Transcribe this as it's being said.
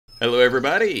Hello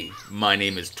everybody, my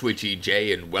name is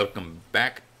TwitchyJay and welcome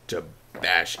back to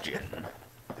Bastion.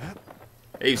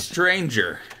 A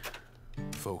stranger.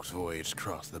 Folks voyaged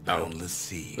across the boundless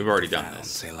sea. We've already done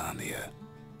this. Celandia.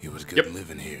 It was good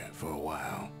living here for a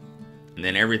while. And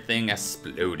then everything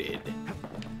exploded.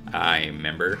 I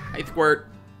remember. Hey Squirt.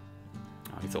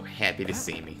 Oh, he's so happy to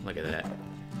see me. Look at that.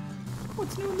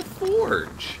 What's new in the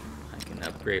forge? I can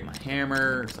upgrade my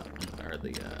hammer or something, or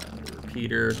the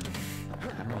repeater.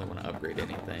 I don't really want to upgrade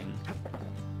anything.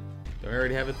 Do I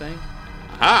already have a thing?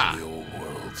 Aha! The old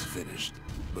world's finished,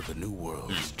 but the new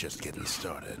world's just getting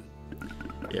started.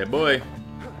 Yeah, boy.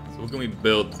 So what can we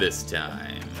build this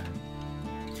time?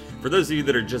 For those of you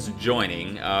that are just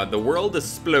joining, the world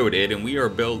exploded, and we are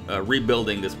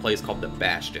rebuilding this place called the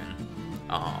Bastion.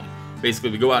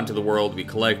 Basically, we go out into the world, we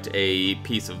collect a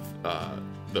piece of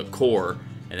the core,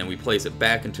 and then we place it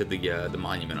back into the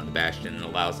monument on the Bastion, and it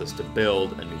allows us to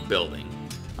build a new building,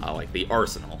 like the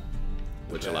arsenal,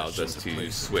 which allows us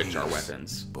to switch our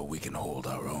weapons. But we can hold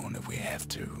our own if we have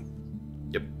to.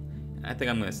 Yep. I think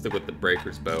I'm going to stick with the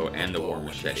breaker's bow and the war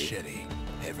machete.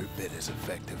 Every bit as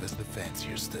effective as the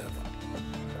fancier stuff.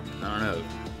 I don't know.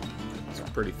 It's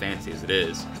pretty fancy as it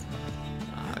is.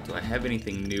 Do I have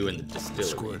anything new in the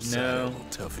distillery? No. Will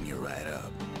toughen you right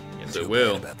up. Yes, it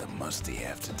will. About the musty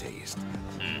aftertaste.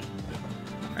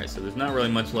 Alright, so there's not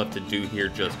really much left to do here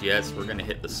just yet, so we're going to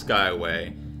hit the Skyway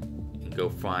and go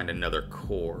find another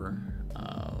core.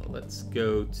 Let's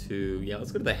go to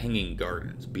the Hanging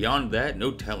Gardens. Beyond that,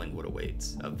 no telling what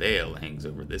awaits. A veil hangs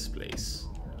over this place.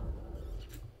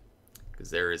 Because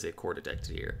there is a core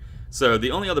detected here. So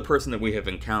the only other person that we have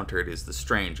encountered is the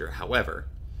stranger. However,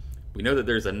 we know that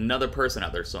there's another person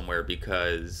out there somewhere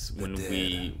because when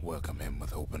we welcome him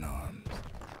with open arms.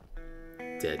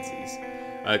 Deadsies.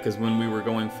 Because when we were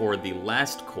going for the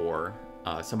last core,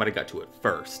 somebody got to it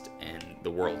first, and the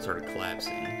world started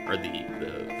collapsing, or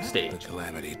the stage. The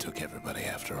calamity took everybody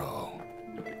after all.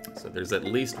 So there's at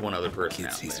least one other person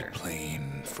out Kids sees there. a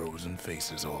plain, frozen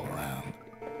faces all around.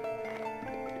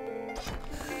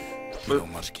 You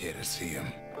don't much care to see him.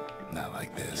 Not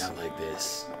like this. Not like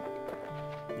this.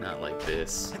 Not like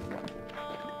this.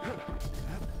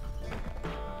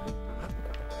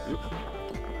 Oop.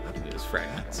 There's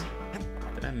fragments.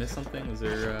 Did I miss something? Was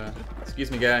there,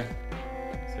 excuse me, guy.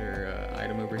 Is there an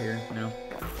item over here? No?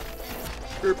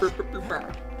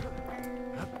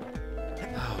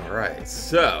 Alright,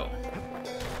 so.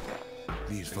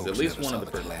 These folks at least never one saw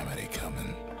of the calamity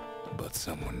coming, but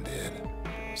someone did.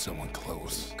 Someone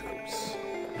close.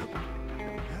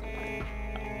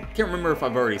 Can't remember if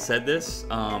I've already said this,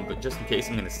 but just in case,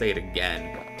 I'm going to say it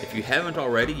again. If you haven't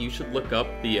already, you should look up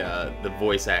the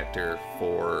voice actor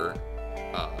for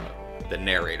the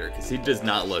narrator, because he does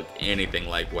not look anything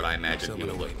like what I imagined he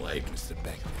would look like. Mr.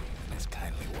 Beckley and his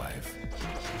kindly wife.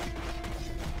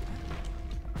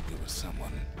 It was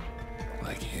someone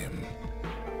like him.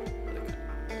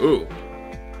 Ooh.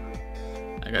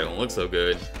 That guy don't look so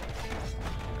good.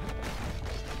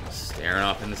 Staring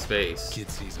off into space. Kid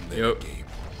sees him there agape,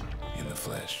 in the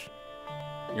flesh.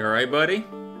 You alright, buddy?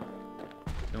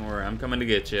 Don't worry, I'm coming to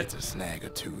get you. It's a snag or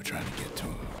two trying to get to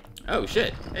him. Oh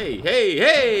shit. Hey, hey,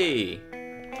 hey!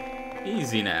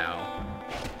 Easy now.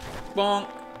 Bonk.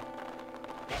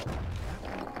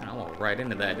 I walked right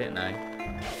into that, didn't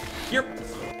I? Yep.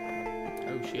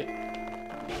 Oh shit.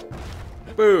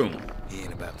 Boom. He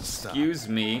ain't about to stop. Excuse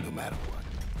me. No matter what.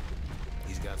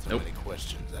 He's got so many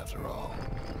questions after all.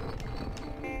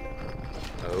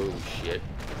 Oh shit.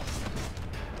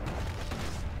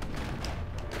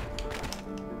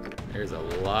 There's a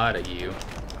lot of you.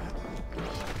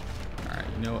 Alright,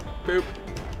 you know what? Boop.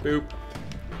 Boop.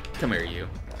 Come here, you.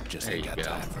 Just there ain't you got go.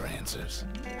 time for answers.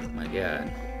 Oh my god.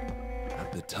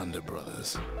 The Thunder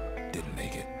Brothers didn't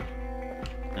make it.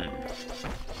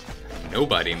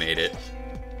 Nobody made it.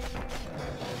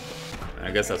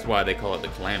 I guess that's why they call it the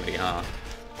Calamity, huh?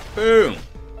 Boom!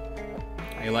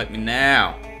 How you like me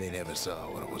now? They never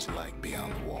saw what it was like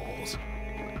beyond the walls.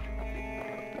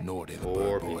 Nor did the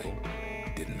Poor bird boy. people.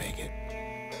 Didn't make it.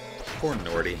 Poor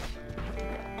Nordy.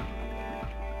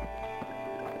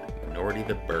 Nordy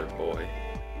the bird boy.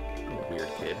 Weird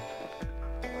kid.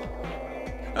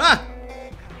 Ah!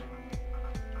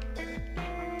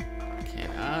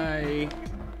 Can I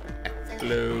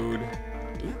explode?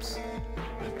 Oops.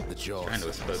 The Jaws. Trying to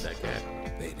explode that cat.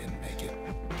 They didn't make it.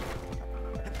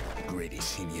 Grady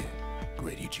Sr.,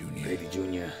 Grady Jr. Grady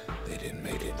Jr. They didn't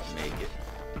make it. Make it.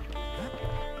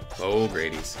 Oh,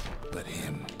 Grady's. But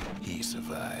him, he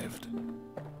survived.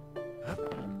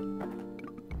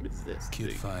 What is this?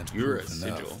 Kid finds You're a proof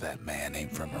sigil. enough that man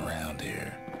ain't from around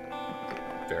here.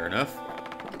 Fair enough.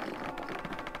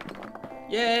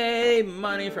 Yay!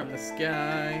 Money from the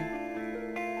sky.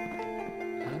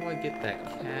 How do I get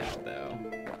that cat, though?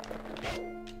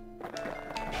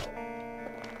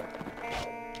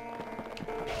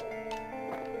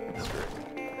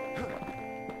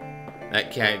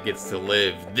 That cat gets to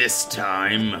live this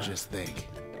time. Just think,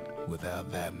 without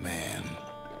that man,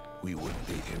 we wouldn't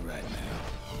be here right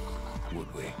now,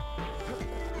 would we?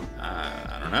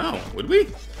 I don't know. Would we?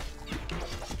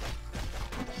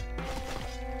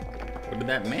 What did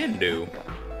that man do?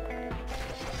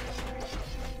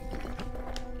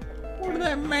 What did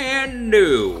that man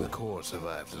do? The core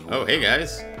survives as well. Oh, hey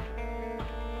guys.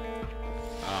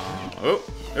 Oh,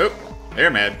 there,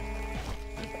 man.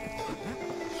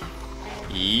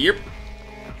 Yep.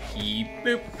 Keep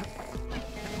boop.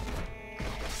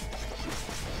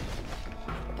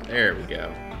 There we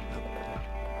go.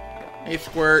 Hey,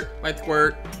 Squirt. My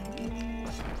Squirt.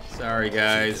 Sorry,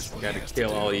 guys. Gotta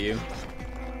kill all of you.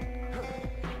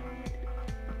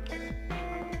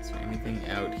 Is there anything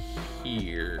out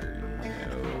here?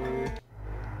 No.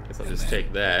 Guess I'll just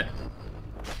take that.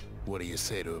 What do you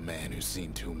say to a man who's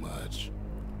seen too much?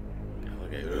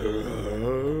 Okay.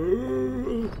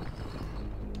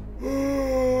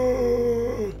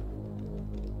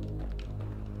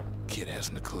 Kid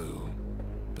hasn't a clue,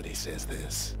 but he says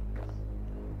this.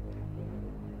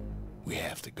 We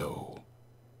have to go.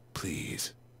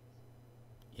 Please.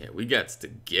 Yeah, we gots to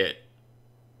get.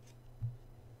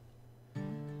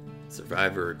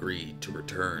 Survivor agreed to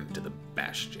return to the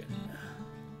Bastion.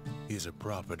 He's a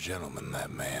proper gentleman,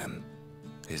 that man.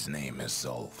 His name is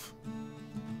Zulf.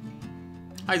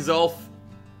 Hi, Zulf.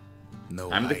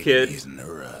 No, I'm the kid. He's an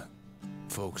Ura.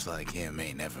 Folks like him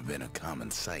ain't never been a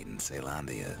common sight in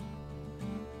Caelondia.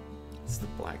 It's the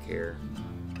black hair.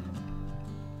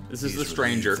 This He's is the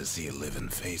stranger. relieved to see a living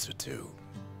face or two.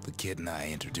 The kid and I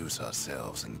introduce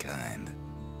ourselves in kind.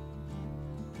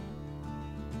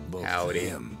 Both Howdy. to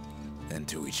him and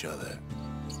to each other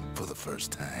for the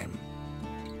first time.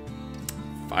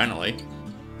 Finally.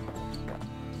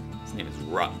 His name is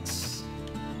Rux.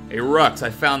 Hey, Rux, I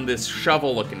found this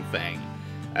shovel-looking thing.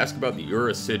 Ask about the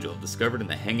Ura sigil discovered in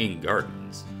the Hanging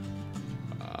Gardens.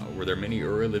 Were there many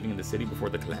Ura living in the city before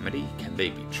the calamity? Can they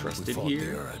be We trusted fought the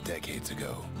here? Ura decades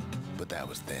ago, but that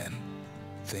was then.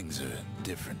 Things are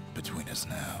different between us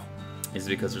now. Is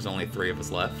it because there's only 3 of us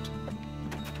left?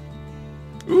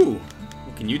 Ooh!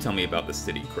 What can you tell me about the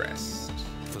city crest?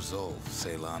 For Zulf,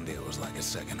 Caelondia was like a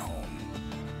second home.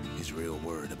 He's real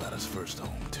worried about his first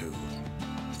home, too.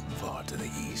 Far to the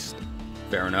east.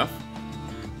 Fair enough.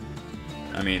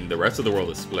 I mean, the rest of the world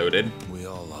exploded. We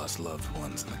all lost loved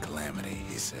ones in the calamity,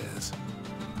 he says.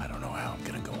 I don't know how I'm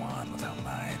gonna go on without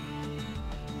mine.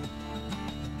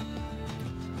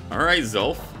 Alright,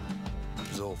 Zulf.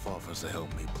 Zulf offers to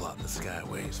help me plot the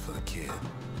skyways for the kid.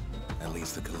 At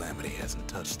least the calamity hasn't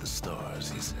touched the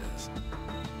stars, he says.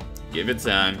 Give it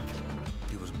time.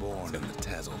 He was born in the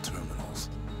Tazzle terminals.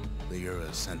 The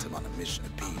Ura sent him on a mission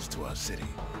of peace to our city,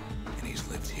 and he's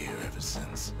lived here ever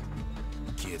since.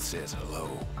 Kid says hello,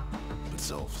 but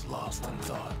Zulf's lost in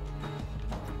thought.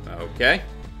 Okay.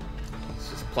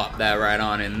 Let's just plop that right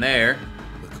on in there.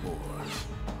 The cores,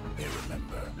 they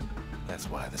remember. That's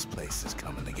why this place is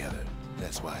coming together.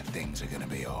 That's why things are gonna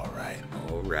be alright.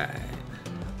 Alright.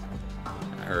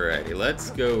 Alrighty,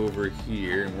 let's go over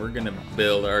here and we're gonna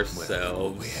build What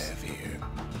ourselves we have here.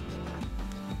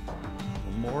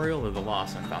 Memorial of the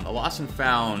Lost and Found. The Lost and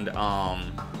Found,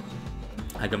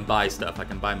 I can buy stuff. I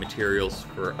can buy materials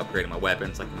for upgrading my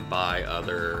weapons. I can buy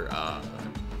other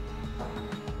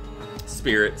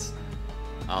spirits,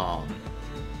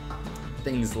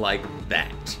 things like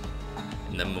that.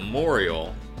 And the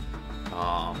memorial,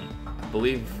 I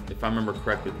believe, if I remember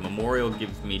correctly, the memorial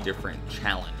gives me different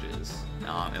challenges.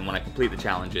 And when I complete the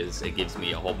challenges, it gives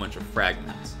me a whole bunch of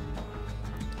fragments.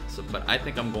 So, but I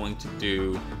think I'm going to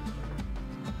do,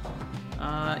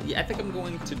 yeah, I think I'm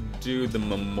going to do the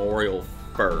memorial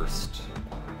first.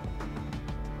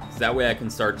 So that way I can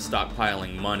start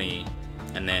stockpiling money,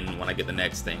 and then when I get the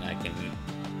next thing, I can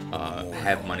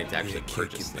have money to actually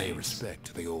purchase Pay things. respect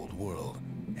to the old world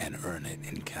and earn it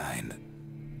in kind.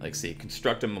 Like, see,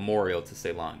 construct a memorial to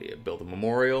Caelondia. Build a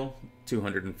memorial,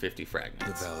 250 The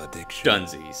fragments. valediction.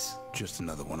 Dunsies. Just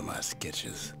another one of my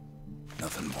sketches.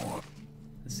 Nothing more.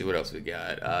 Let's see what else we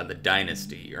got. The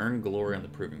Dynasty. Earn glory on the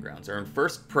Proving Grounds. Earn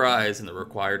first prize in the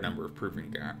required number of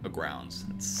Proving Grounds.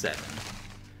 That's 7.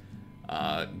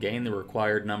 Gain the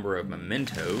required number of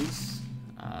mementos.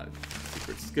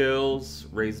 Secret skills.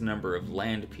 Raise the number of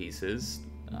land pieces.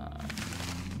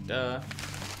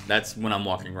 That's when I'm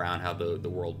walking around, how the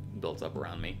world builds up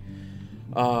around me.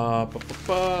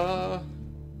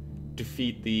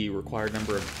 defeat the required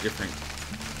number of different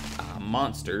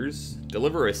monsters,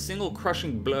 deliver a single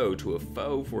crushing blow to a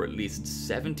foe for at least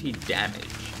 70 damage.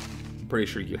 Pretty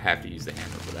sure you have to use the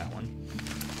hammer for that one.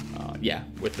 Yeah,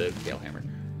 with the Gale Hammer.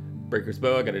 Breaker's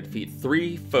Bow, I gotta defeat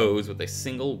 3 foes with a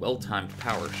single well-timed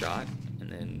power shot,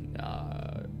 and then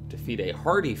defeat a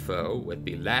hardy foe with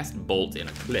the last bolt in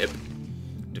a clip.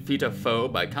 Defeat a foe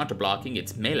by counterblocking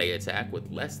its melee attack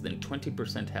with less than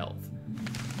 20% health.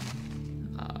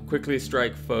 Quickly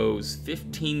strike foes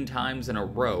 15 times in a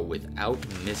row without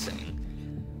missing.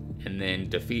 And then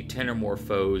defeat 10 or more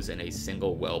foes in a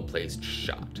single well-placed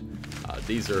shot.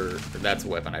 That's a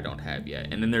weapon I don't have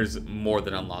yet. And then there's more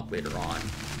that unlock later on.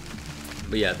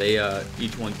 But yeah, they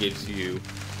each one gives you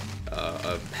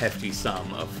a hefty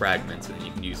sum of fragments, and then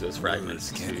you can use those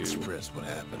fragments can't express what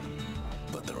happened,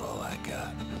 but they're all I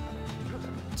got.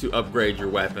 To upgrade your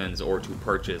weapons or to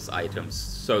purchase items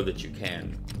so that you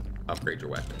can upgrade your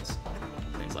weapons,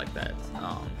 things like that.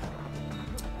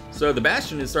 So the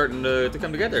Bastion is starting to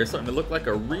come together. It's starting to look like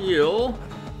a real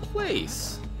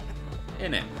place,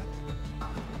 isn't it?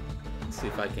 Let's see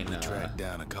if I can track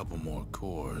down a couple more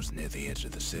cores near the edge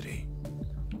of the city.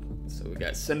 So we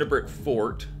got Cinderbrick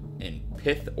Fort and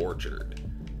Pith Orchard,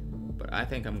 but I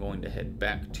think I'm going to head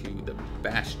back to the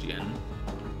Bastion.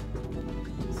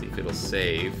 See if it'll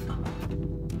save.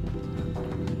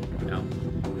 No.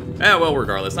 Well,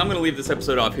 regardless, I'm going to leave this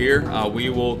episode off here. We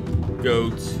will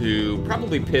go to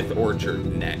probably Pith Orchard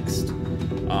next.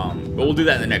 But we'll do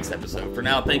that in the next episode. For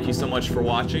now, thank you so much for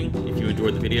watching. If you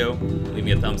enjoyed the video, leave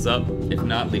me a thumbs up. If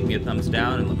not, leave me a thumbs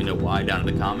down and let me know why down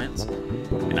in the comments.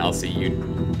 And I'll see you.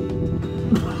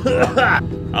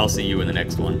 I'll see you in the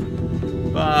next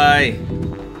one. Bye.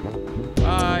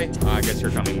 Bye. I guess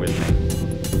you're coming with me.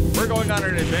 We're going on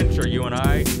an adventure, you and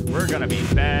I. We're gonna be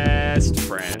best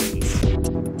friends.